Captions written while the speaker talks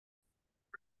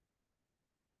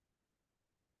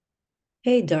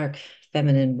Hey, dark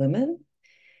feminine women.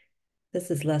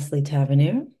 This is Leslie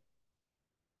Tavernier,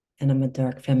 and I'm a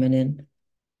dark feminine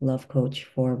love coach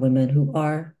for women who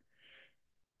are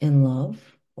in love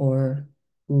or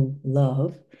who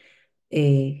love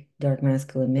a dark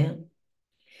masculine man.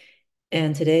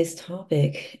 And today's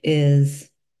topic is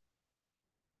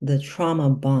the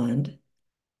trauma bond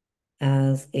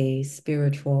as a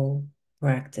spiritual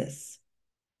practice.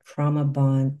 Trauma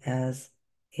bond as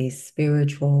a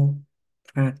spiritual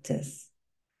practice.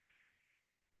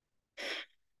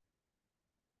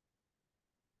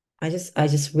 I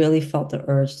just really felt the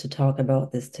urge to talk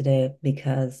about this today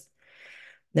because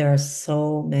there are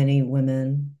so many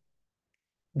women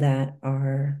that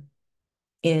are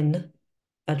in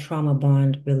a trauma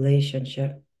bond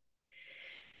relationship.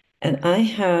 And I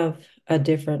have a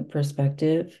different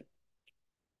perspective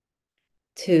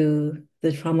to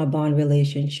the trauma bond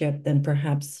relationship than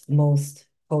perhaps most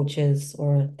coaches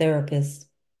or therapists.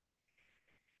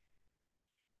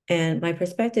 And my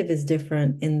perspective is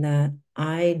different in that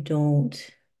I don't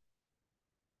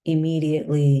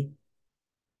immediately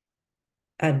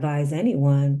advise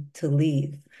anyone to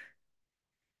leave.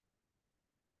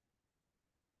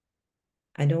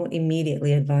 I don't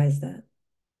immediately advise that.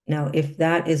 Now, if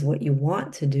that is what you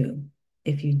want to do,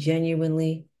 if you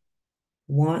genuinely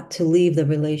want to leave the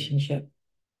relationship,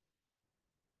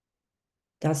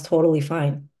 that's totally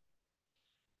fine.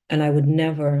 And I would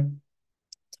never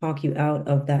talk you out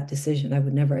of that decision. I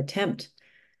would never attempt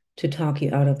to talk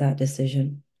you out of that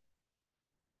decision.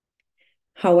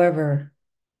 However,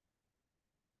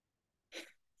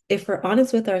 if we're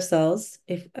honest with ourselves,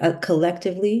 if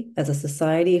collectively as a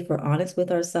society, if we're honest with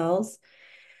ourselves,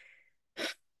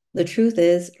 the truth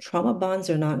is trauma bonds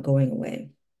are not going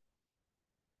away.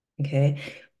 Okay.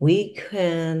 We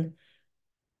can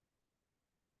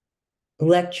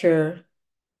lecture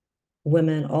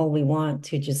women all we want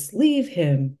to just leave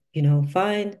him,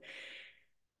 find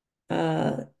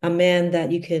a man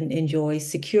that you can enjoy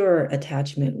secure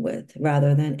attachment with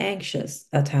rather than anxious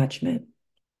attachment.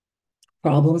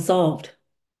 Problem solved.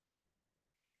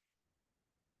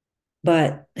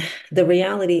 But the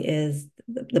reality is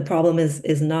the problem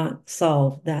is not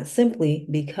solved that simply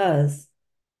because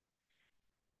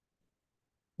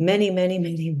many, many,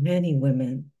 many, many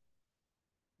women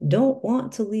don't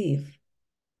want to leave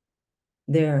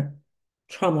their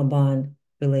trauma bond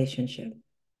relationship.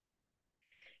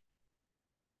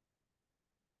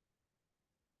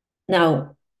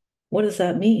 Now, what does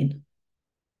that mean?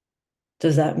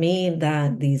 Does that mean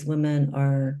that these women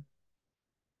are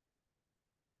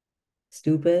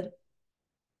stupid?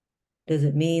 Does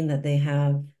it mean that they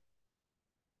have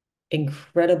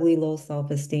incredibly low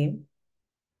self-esteem?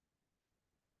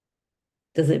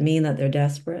 Does it mean that they're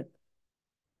desperate?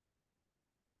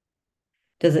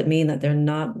 Does it mean that they're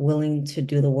not willing to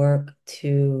do the work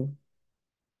to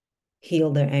heal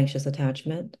their anxious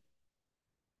attachment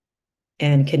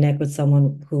and connect with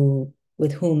someone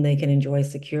with whom they can enjoy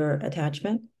secure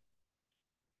attachment?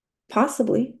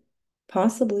 Possibly,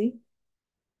 possibly.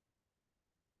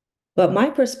 But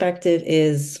my perspective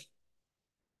is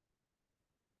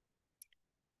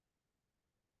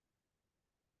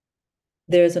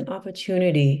there's an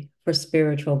opportunity for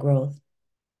spiritual growth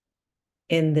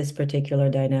in this particular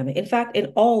dynamic. In fact, in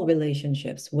all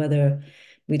relationships, whether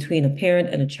between a parent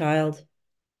and a child,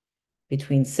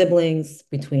 between siblings,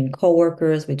 between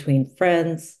coworkers, between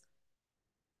friends,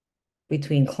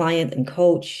 between client and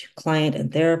coach, client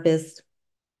and therapist,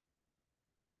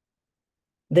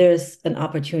 there's an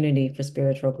opportunity for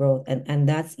spiritual growth. And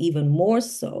that's even more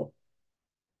so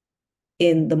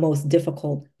in the most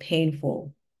difficult,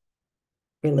 painful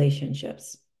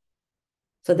relationships.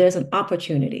 So there's an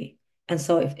opportunity. And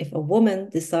so if a woman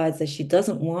decides that she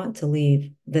doesn't want to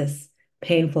leave this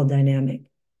painful dynamic,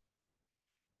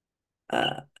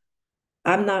 uh,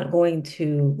 I'm not going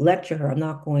to lecture her. I'm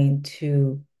not going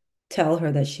to tell her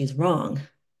that she's wrong.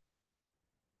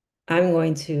 I'm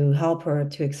going to help her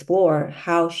to explore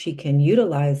how she can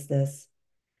utilize this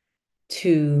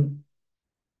to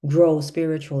grow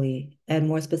spiritually, and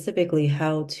more specifically,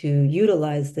 how to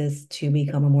utilize this to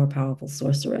become a more powerful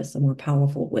sorceress, a more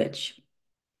powerful witch.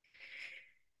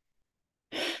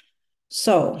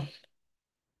 So,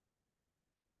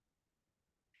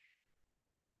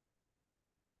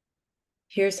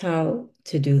 here's how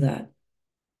to do that.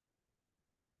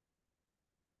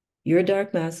 Your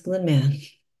dark masculine man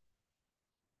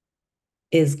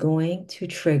is going to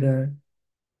trigger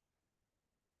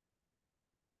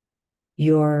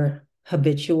your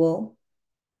habitual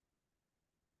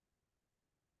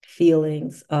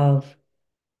feelings of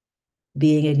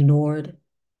being ignored,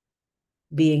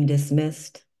 being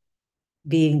dismissed,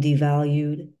 being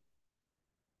devalued,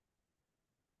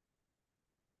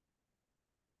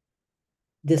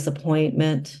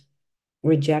 disappointment,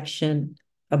 rejection,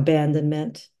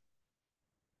 abandonment,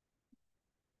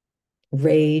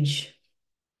 rage,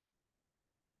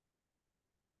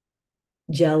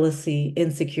 jealousy,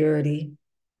 insecurity.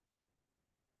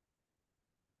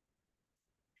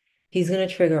 He's going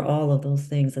to trigger all of those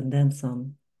things and then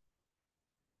some.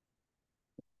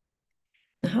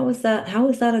 How is that? How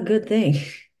is that a good thing?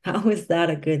 How is that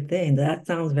a good thing? That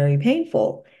sounds very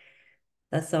painful.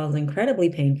 That sounds incredibly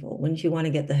painful. Wouldn't you want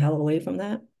to get the hell away from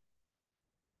that?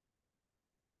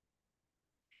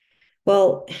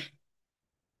 Well,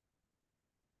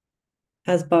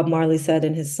 as Bob Marley said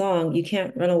in his song, you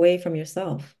can't run away from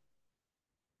yourself.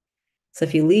 So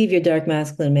if you leave your dark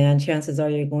masculine man, chances are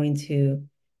you're going to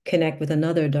connect with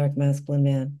another dark masculine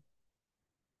man.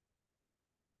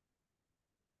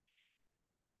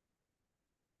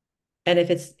 And if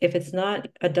it's not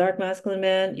a dark masculine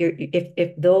man,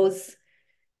 if those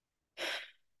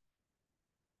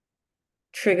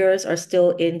triggers are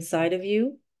still inside of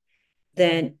you,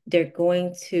 then they're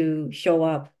going to show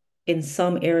up in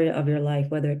some area of your life,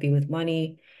 whether it be with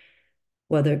money,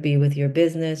 whether it be with your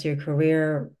business, your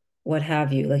career, what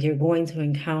have you. Like you're going to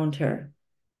encounter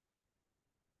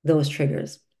those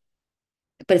triggers.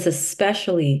 But it's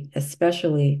especially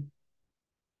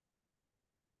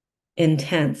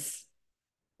intense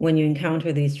when you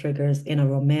encounter these triggers in a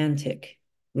romantic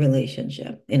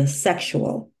relationship, in a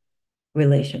sexual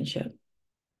relationship.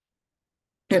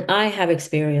 And I have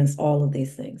experienced all of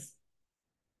these things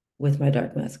with my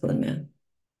dark masculine man,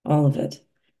 all of it.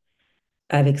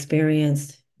 I've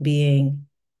experienced being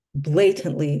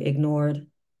blatantly ignored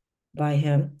by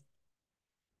him.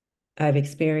 I've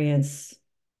experienced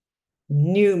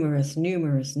numerous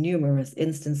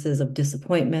instances of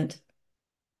disappointment.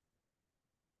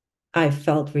 I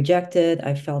felt rejected.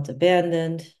 I felt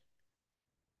abandoned.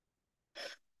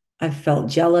 I felt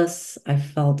jealous. I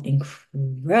felt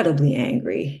incredibly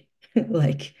angry,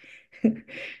 like,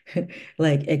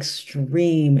 like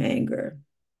extreme anger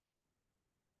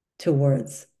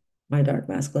towards my dark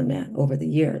masculine man over the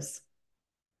years.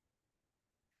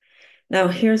 Now,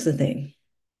 here's the thing.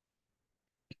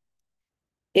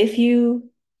 If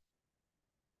you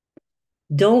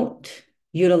don't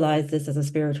utilize this as a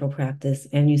spiritual practice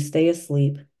and you stay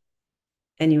asleep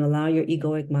and you allow your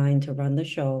egoic mind to run the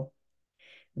show,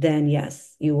 then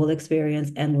yes, you will experience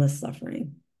endless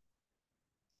suffering.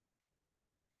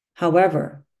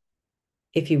 However,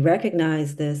 if you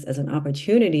recognize this as an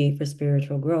opportunity for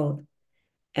spiritual growth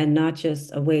and not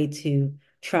just a way to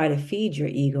try to feed your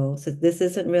ego, so this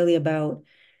isn't really about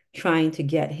trying to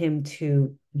get him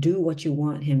to do what you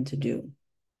want him to do.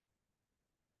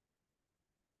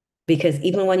 Because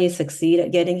even when you succeed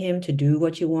at getting him to do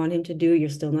what you want him to do, you're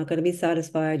still not going to be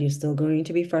satisfied. You're still going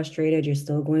to be frustrated. You're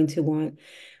still going to want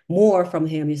more from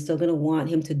him. You're still going to want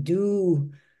him to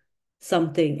do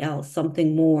something else,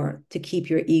 something more to keep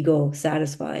your ego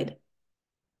satisfied.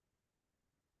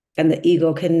 And the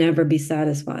ego can never be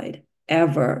satisfied,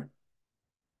 ever.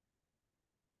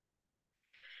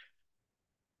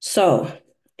 So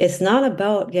it's not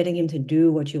about getting him to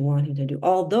do what you want him to do.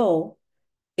 Although,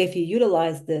 if you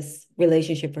utilize this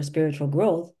relationship for spiritual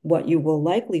growth, what you will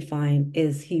likely find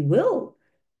is he will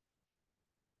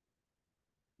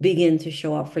begin to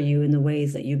show up for you in the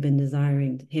ways that you've been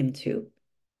desiring him to.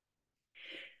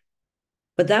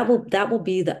 But that will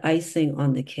be the icing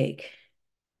on the cake.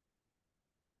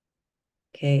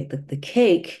 Okay, the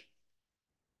cake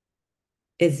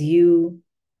is you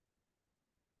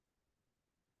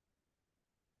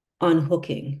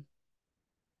unhooking,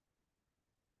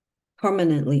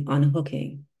 permanently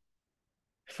unhooking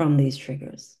from these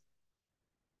triggers.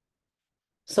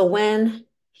 So when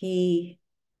he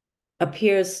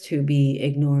appears to be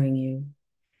ignoring you,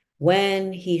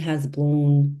 when he has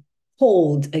blown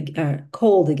cold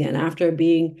again after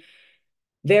being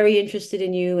very interested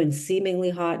in you and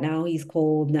seemingly hot, now he's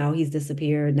cold, now he's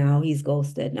disappeared, now he's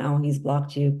ghosted, now he's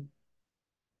blocked you,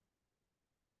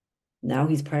 now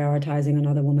he's prioritizing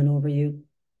another woman over you.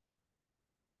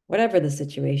 Whatever the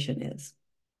situation is,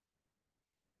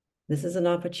 this is an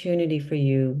opportunity for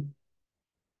you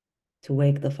to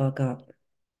wake the fuck up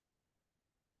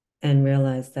and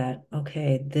realize that,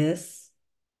 okay, this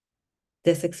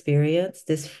experience,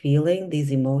 this feeling,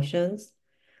 these emotions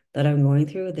that I'm going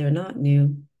through, they're not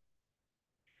new.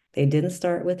 They didn't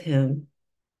start with him.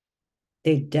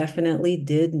 They definitely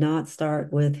did not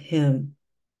start with him.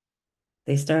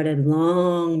 They started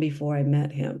long before I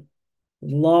met him,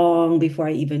 long before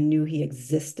I even knew he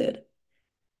existed.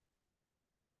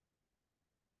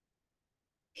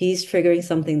 He's triggering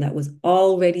something that was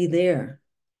already there.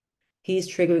 He's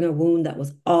triggering a wound that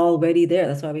was already there.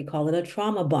 That's why we call it a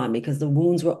trauma bond, because the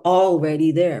wounds were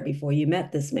already there before you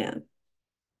met this man.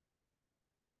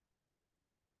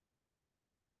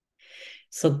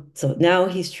 So now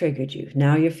he's triggered you.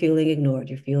 Now you're feeling ignored.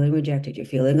 You're feeling rejected. You're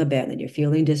feeling abandoned. You're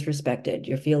feeling disrespected.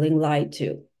 You're feeling lied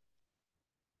to.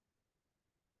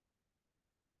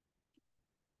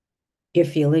 You're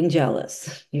feeling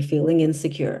jealous. You're feeling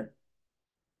insecure.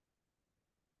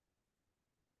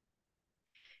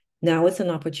 Now it's an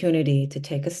opportunity to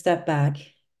take a step back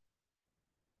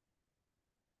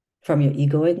from your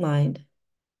egoic mind,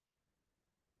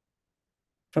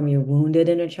 from your wounded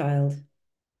inner child,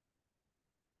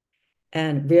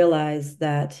 and realize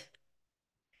that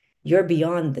you're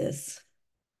beyond this.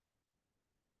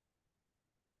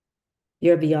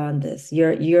 You're beyond this.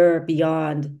 You're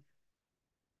beyond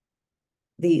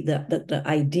the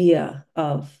idea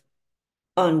of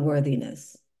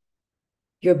unworthiness.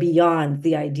 You're beyond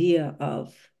the idea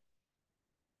of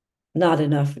not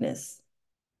enoughness.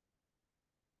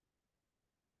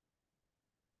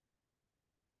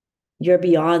 You're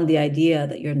beyond the idea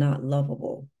that you're not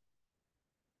lovable.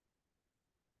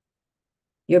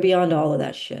 You're beyond all of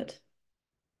that shit.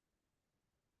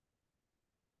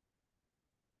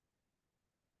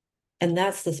 And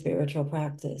that's the spiritual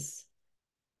practice.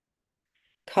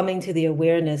 Coming to the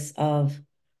awareness of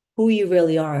who you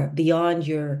really are beyond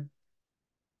your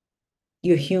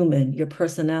human, your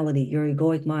personality, your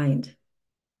egoic mind,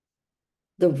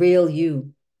 the real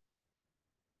you,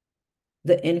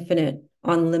 the infinite,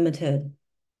 unlimited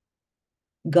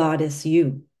goddess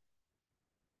you.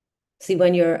 See,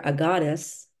 when you're a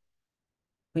goddess,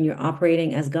 when you're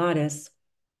operating as goddess,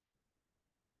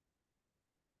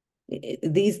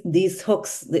 these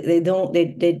hooks they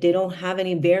don't have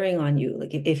any bearing on you.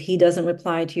 Like if he doesn't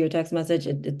reply to your text message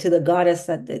to the goddess,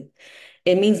 that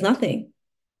it means nothing.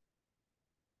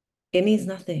 It means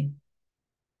nothing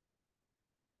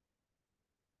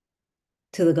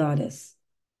to the goddess.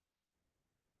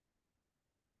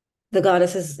 The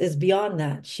goddess is beyond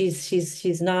that.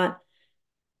 She's not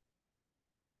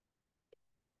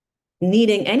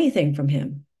needing anything from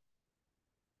him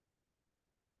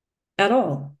at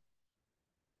all.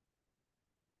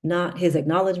 Not his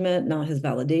acknowledgement, not his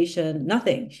validation,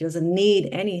 nothing. She doesn't need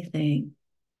anything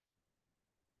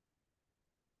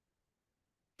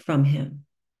from him.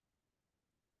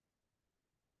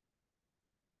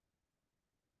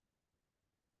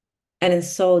 And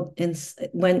it's so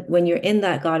when you're in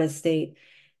that goddess state,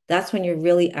 that's when you're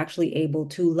really actually able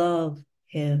to love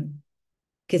him,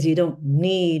 because you don't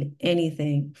need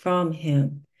anything from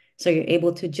him. So you're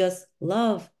able to just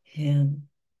love him.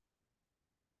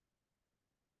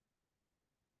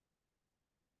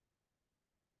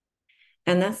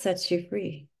 And that sets you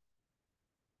free.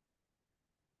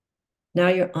 Now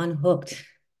you're unhooked.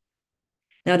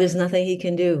 Now there's nothing he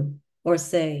can do or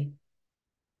say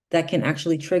that can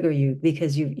actually trigger you,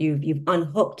 because you've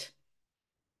unhooked.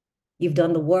 You've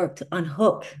done the work to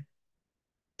unhook,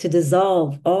 to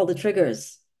dissolve all the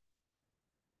triggers.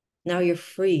 Now you're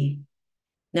free.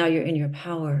 Now you're in your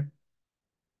power.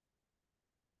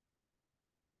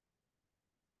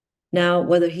 Now,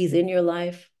 whether he's in your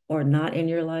life or not in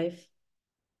your life,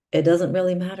 it doesn't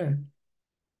really matter,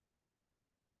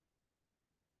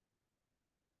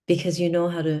 because you know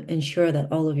how to ensure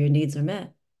that all of your needs are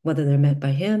met, whether they're met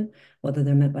by him, whether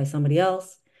they're met by somebody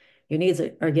else. Your needs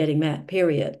are getting met,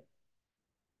 period.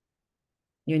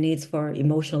 Your needs for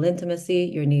emotional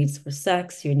intimacy, your needs for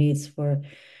sex, your needs for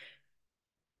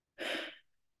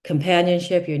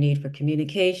companionship, your need for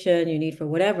communication, your need for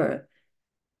whatever.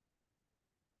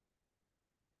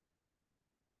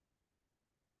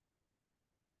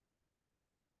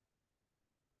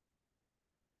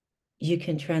 You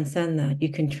can transcend that. You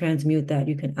can transmute that.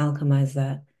 You can alchemize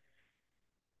that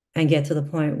and get to the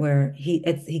point where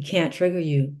he can't trigger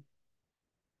you.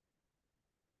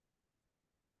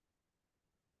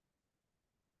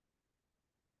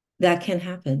 That can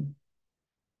happen.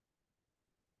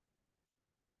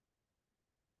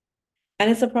 And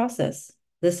it's a process.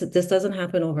 This doesn't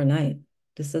happen overnight.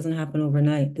 This doesn't happen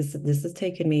overnight. This has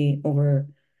taken me over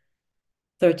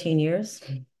 13 years.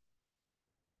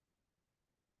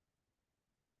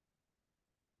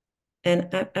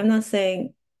 And I'm not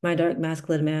saying my dark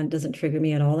masculine man doesn't trigger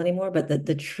me at all anymore, but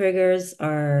the triggers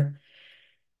are,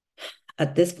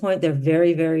 at this point, they're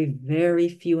very, very, very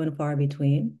few and far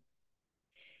between.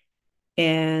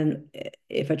 And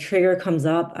if a trigger comes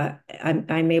up,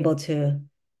 I'm able to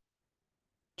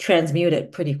transmute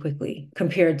it pretty quickly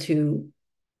compared to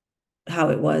how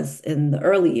it was in the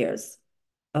early years.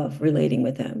 of relating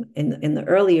with him. In the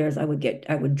early years, I would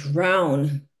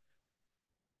drown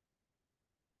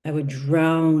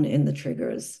in the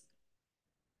triggers.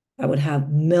 I would have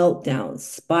meltdowns,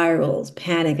 spirals,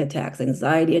 panic attacks,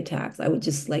 anxiety attacks. I would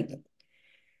just like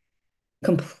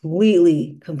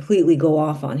completely go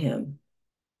off on him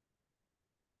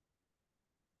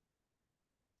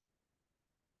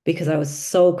because I was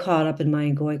so caught up in my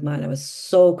egoic mind. I was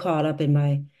so caught up in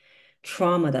my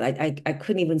trauma that I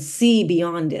couldn't even see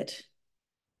beyond it.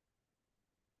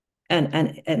 And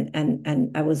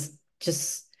I was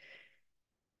just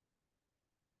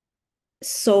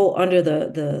so under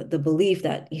the belief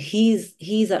that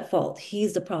he's at fault.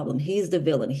 He's the problem. He's the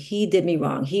villain. He did me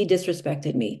wrong. He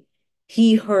disrespected me.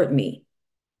 He hurt me.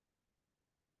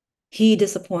 He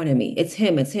disappointed me. It's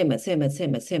him, it's him, it's him, it's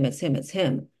him, it's him, it's him, it's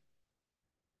him.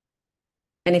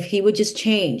 And if he would just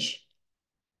change,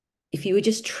 if he would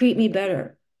just treat me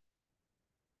better,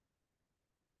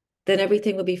 then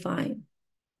everything would be fine.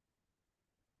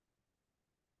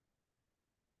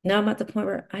 Now I'm at the point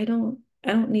where I don't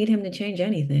need him to change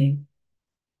anything.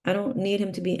 I don't need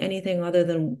him to be anything other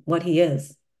than what he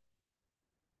is.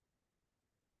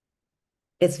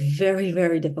 It's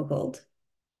very difficult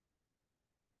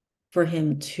for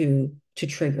him to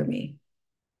trigger me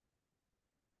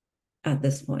at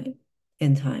this point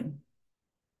in time.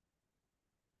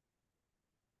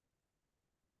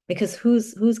 Because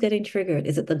who's getting triggered?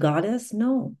 Is it the goddess?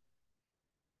 No,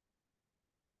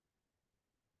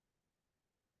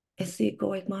 it's the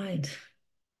egoic mind.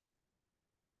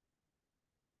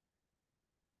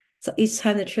 So each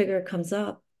time the trigger comes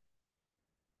up,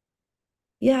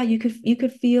 yeah, you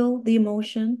could feel the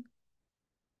emotion,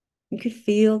 you could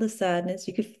feel the sadness,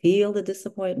 you could feel the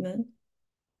disappointment,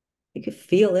 you could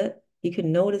feel it, you could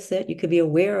notice it, you could be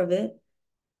aware of it,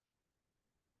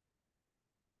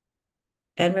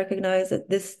 and recognize that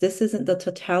this isn't the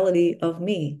totality of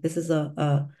me. This is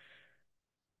a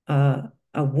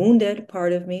wounded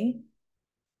part of me,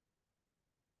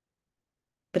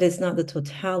 but it's not the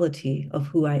totality of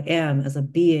who I am as a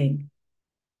being.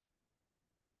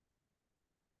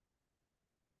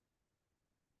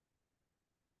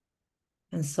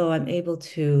 And so I'm able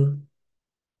to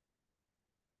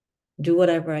do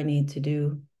whatever I need to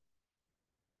do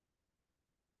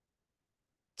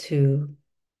to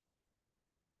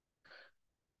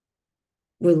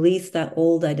release that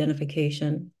old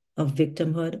identification of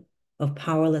victimhood, of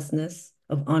powerlessness,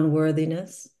 of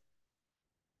unworthiness,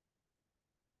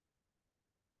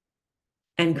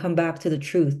 and come back to the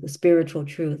truth, the spiritual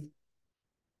truth,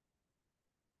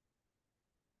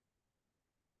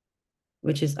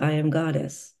 which is I am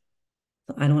goddess.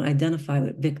 So I don't identify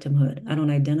with victimhood. I don't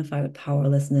identify with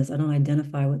powerlessness. I don't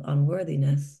identify with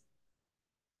unworthiness.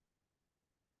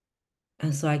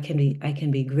 And so I can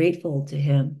be grateful to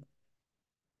him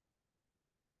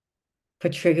for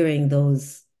triggering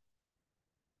those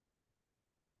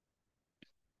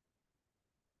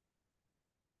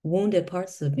wounded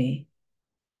parts of me,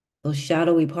 those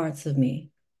shadowy parts of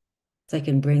me, so I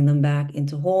can bring them back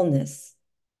into wholeness.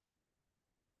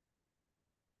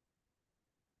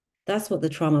 That's what the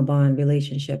trauma bond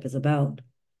relationship is about,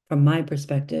 from my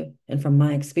perspective and from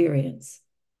my experience.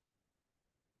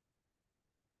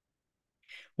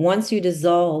 Once you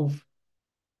dissolve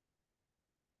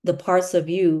the parts of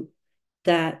you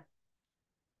that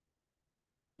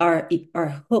are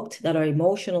hooked, that are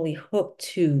emotionally hooked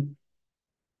to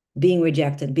being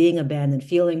rejected, being abandoned,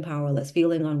 feeling powerless,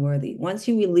 feeling unworthy. Once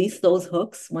you release those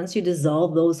hooks, once you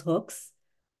dissolve those hooks,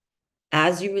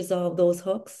 as you resolve those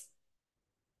hooks,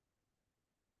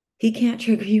 he can't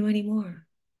trigger you anymore.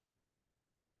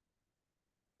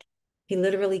 He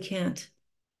literally can't.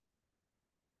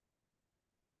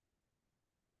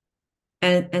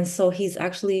 And so he's a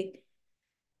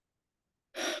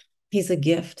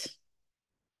gift.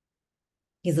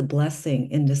 He's a blessing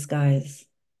in disguise.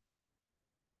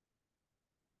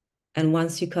 And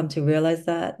once you come to realize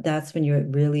that, that's when you're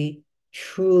really,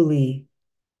 truly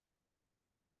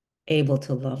able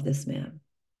to love this man.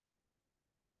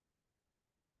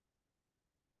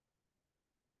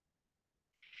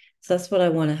 So that's what I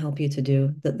want to help you to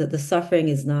do. The suffering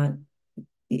is not,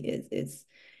 it's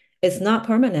not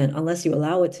permanent unless you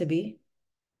allow it to be.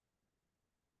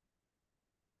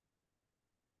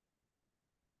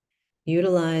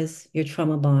 Utilize your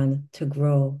trauma bond to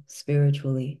grow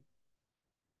spiritually,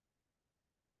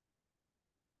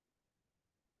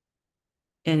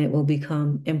 and it will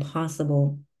become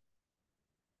impossible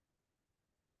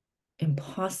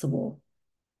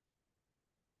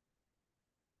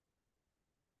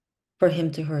for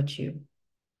him to hurt you.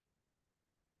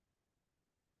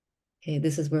 Okay,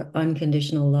 this is where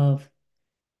unconditional love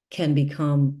can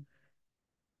become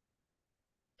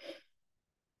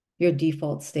your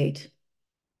default state.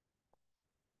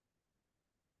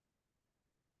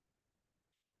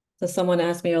 So someone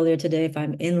asked me earlier today if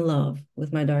I'm in love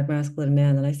with my dark masculine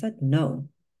man, and I said no.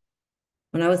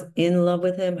 When I was in love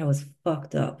with him, I was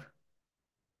fucked up.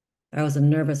 I was a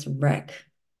nervous wreck.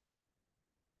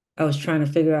 I was trying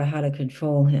to figure out how to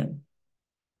control him.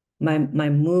 My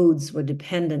moods were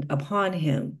dependent upon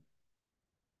him.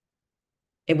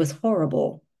 It was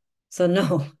horrible. So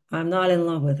no, I'm not in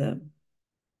love with him,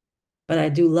 but I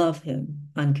do love him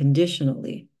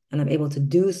unconditionally, and I'm able to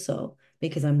do so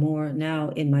because I'm more now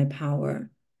in my power.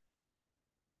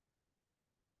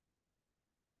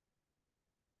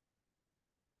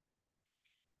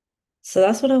 So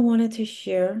that's what I wanted to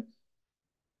share.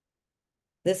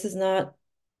 This is not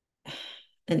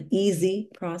an easy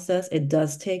process. It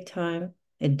does take time.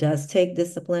 It does take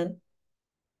discipline.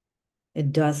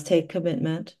 It does take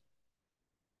commitment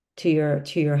to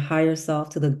your higher self,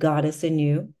 to the goddess in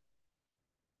you.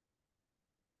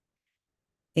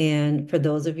 And for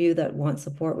those of you that want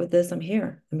support with this, I'm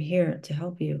here. I'm here to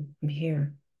help you. I'm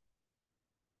here.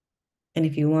 And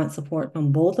if you want support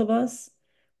from both of us,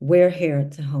 we're here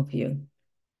to help you.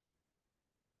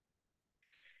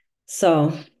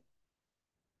 So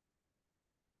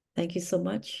thank you so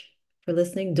much for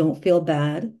listening. Don't feel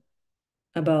bad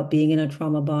about being in a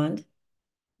trauma bond.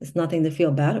 It's nothing to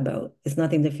feel bad about. It's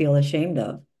nothing to feel ashamed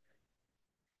of.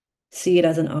 See it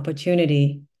as an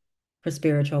opportunity for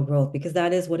spiritual growth because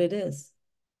that is what it is.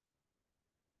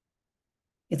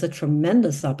 It's a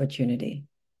tremendous opportunity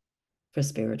for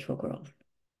spiritual growth.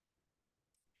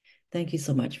 Thank you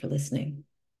so much for listening.